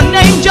breathe your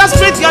name, just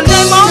breathe your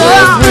name, oh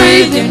God. Just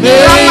breathe your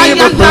name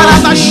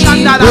upon me.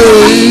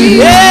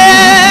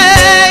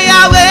 Yeah,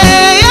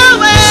 Yahweh,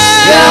 Yahweh,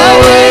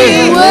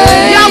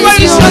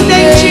 Yahweh is your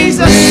name,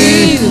 Jesus.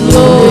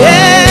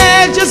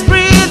 Yeah, just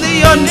breathe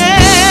your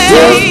name.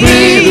 Just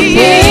breathe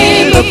your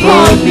name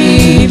upon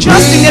me.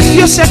 Just in a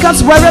few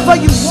seconds, wherever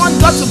you want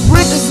God to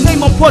breathe His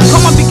name upon,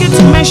 come on, begin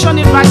to mention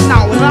it right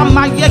now.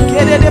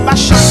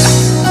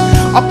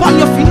 Upon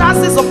your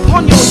finances,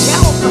 upon your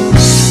health,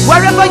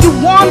 wherever you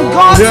want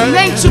God's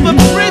name to be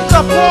breathed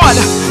upon,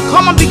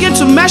 come on, begin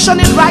to mention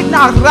it right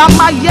now. Breathe,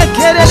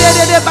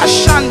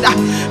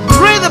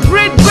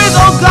 breathe, breathe,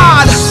 oh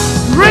God.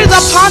 Breathe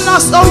upon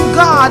us, oh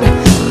God.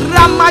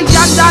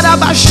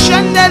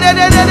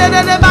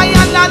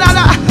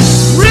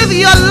 Breathe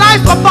your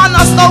life upon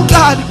us, oh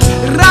God.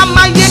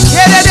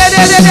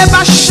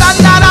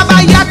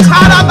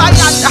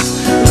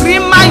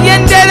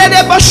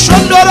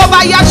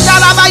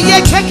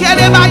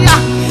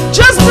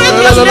 Just breathe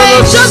your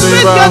name, just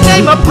breathe your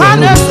name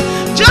upon us.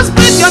 Just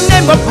breathe your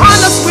name upon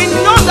us. We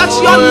know that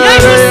your name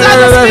will set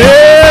us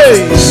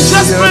free.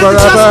 Just breathe,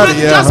 just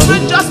breathe, just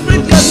breathe, just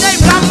breathe your name.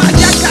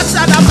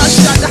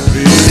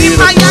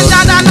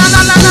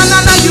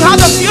 You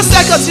have a few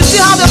seconds. You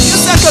still have a few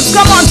seconds.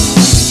 Come on.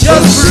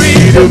 Just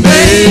breathe your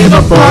name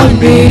upon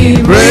me.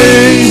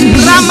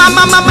 Breathe. Just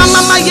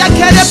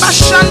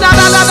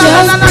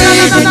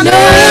breathe your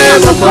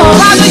name upon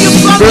Father, you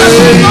promised us.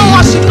 You know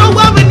us. You know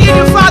where we need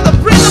you, Father.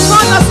 Breathe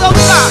upon us, oh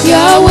God.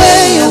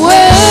 Yahweh,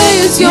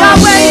 Yahweh is your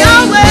name.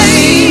 Yahweh.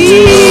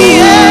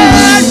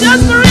 Yeah,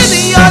 just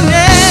breathe your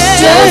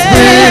name. Just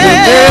breathe your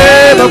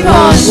name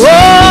upon me.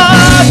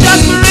 Oh,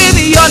 just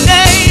breathe your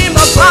name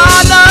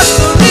upon us.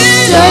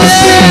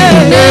 Just breathe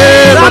your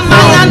name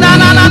upon me.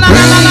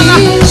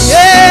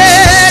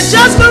 Yeah,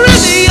 just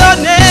breathe your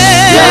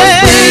name. Just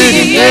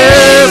breathe your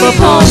name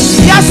upon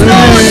me. Yes,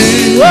 Lord.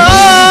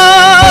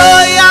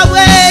 Oh,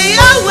 Yahweh,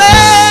 Yahweh.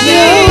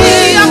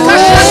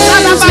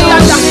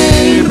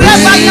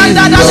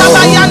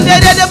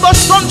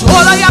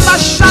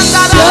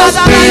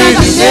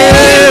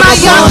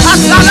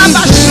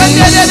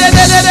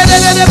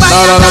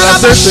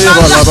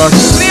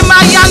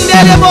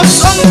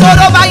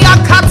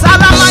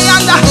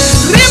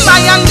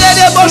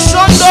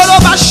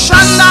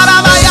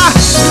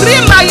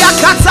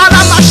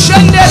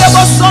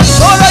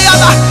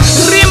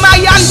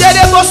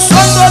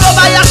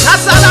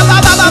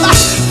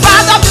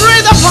 Father,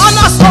 breathe upon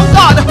us, oh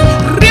God.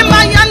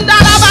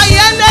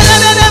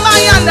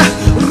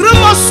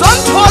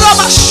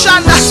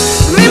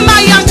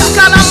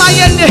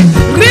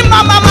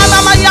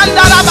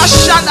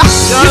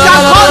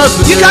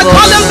 You can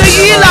call him the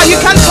healer. You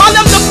can call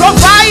him the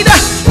provider.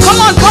 Come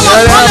on, call him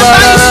by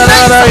his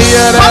name.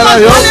 Come on,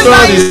 call him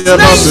by his name.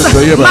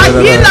 My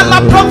healer,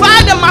 my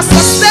provider, my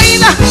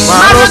sustainer,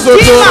 my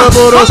redeemer.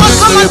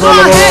 Come on, go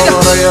ahead.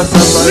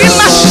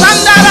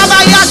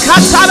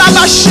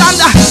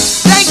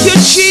 Thank you,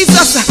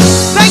 Jesus.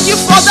 Thank you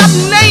for that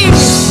name.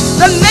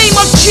 The name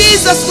of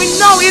Jesus. We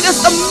know it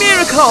is a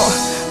miracle.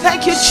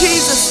 Thank you,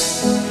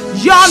 Jesus.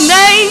 Your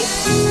name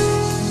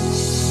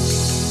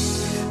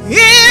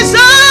is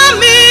a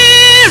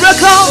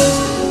miracle.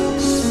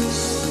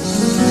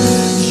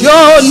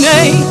 Your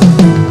name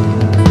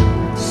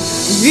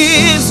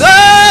is a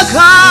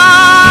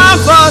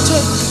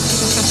comforter.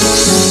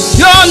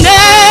 Your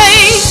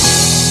name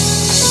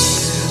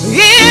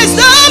is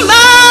the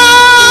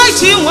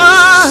mighty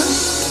one.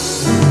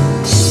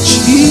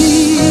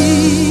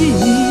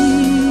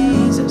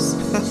 Jesus.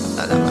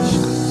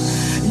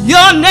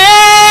 Your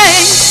name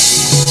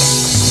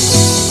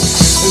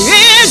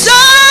is a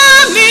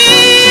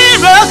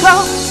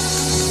miracle.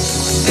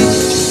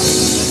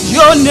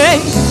 Your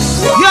name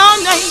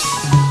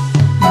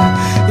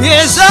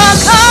is a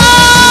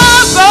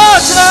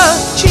comforter.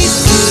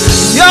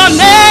 Jesus. Your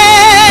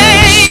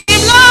name,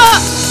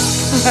 Lord,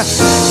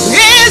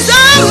 is a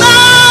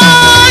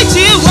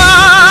mighty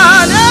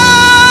one.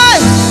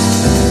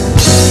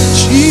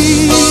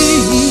 Jesus.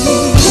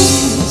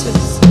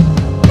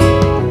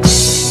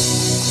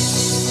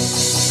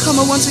 Come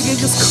on, once again,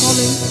 just call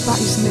him by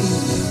his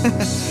name.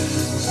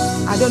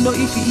 I don't know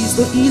if he is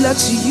the healer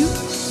to you,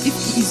 if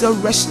he is a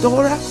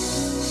restorer,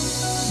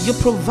 your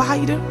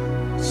provider,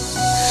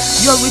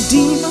 your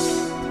redeemer,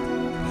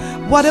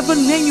 whatever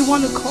name you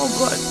want to call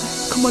God.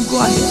 Come on, go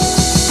ahead.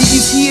 He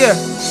is here.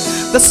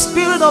 The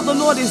Spirit of the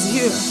Lord is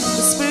here.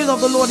 The Spirit of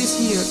the Lord is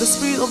here. The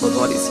Spirit of the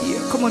Lord is here.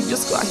 Come on,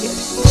 just go ahead.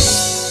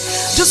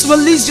 Just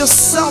release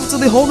yourself to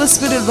the Holy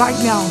Spirit right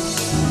now.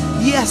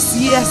 Yes,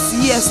 yes,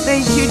 yes.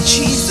 Thank you,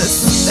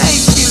 Jesus.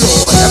 Thank you,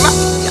 Lord.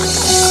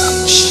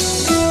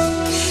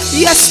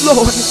 Yes,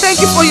 Lord.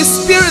 Thank you for your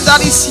Spirit that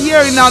is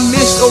here in our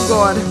midst, oh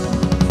God.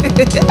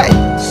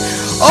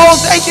 Oh,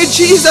 thank you,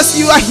 Jesus.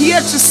 You are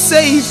here to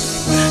save,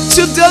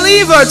 to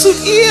deliver, to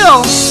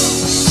heal,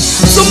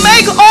 to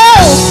make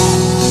whole.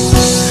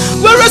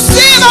 We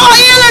receive our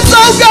healings,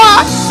 oh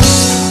God.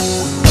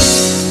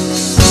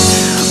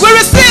 We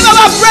receive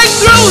our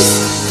breakthroughs.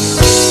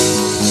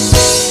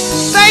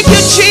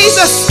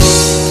 Jesus.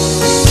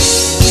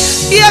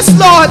 Yes,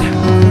 Lord.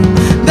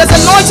 There's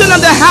anointing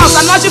on the house,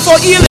 anointing for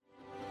healing.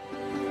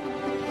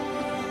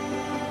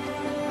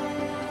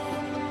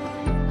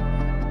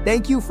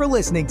 Thank you for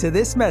listening to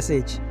this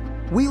message.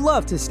 We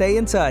love to stay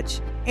in touch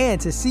and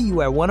to see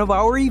you at one of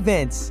our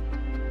events.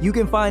 You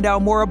can find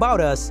out more about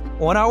us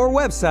on our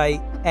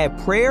website at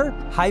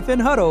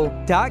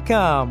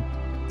prayer-huddle.com.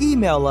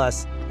 Email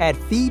us at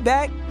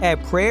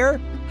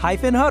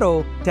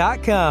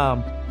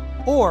feedback@prayer-huddle.com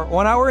or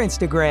on our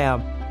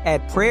Instagram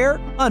at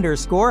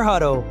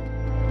prayer_huddle.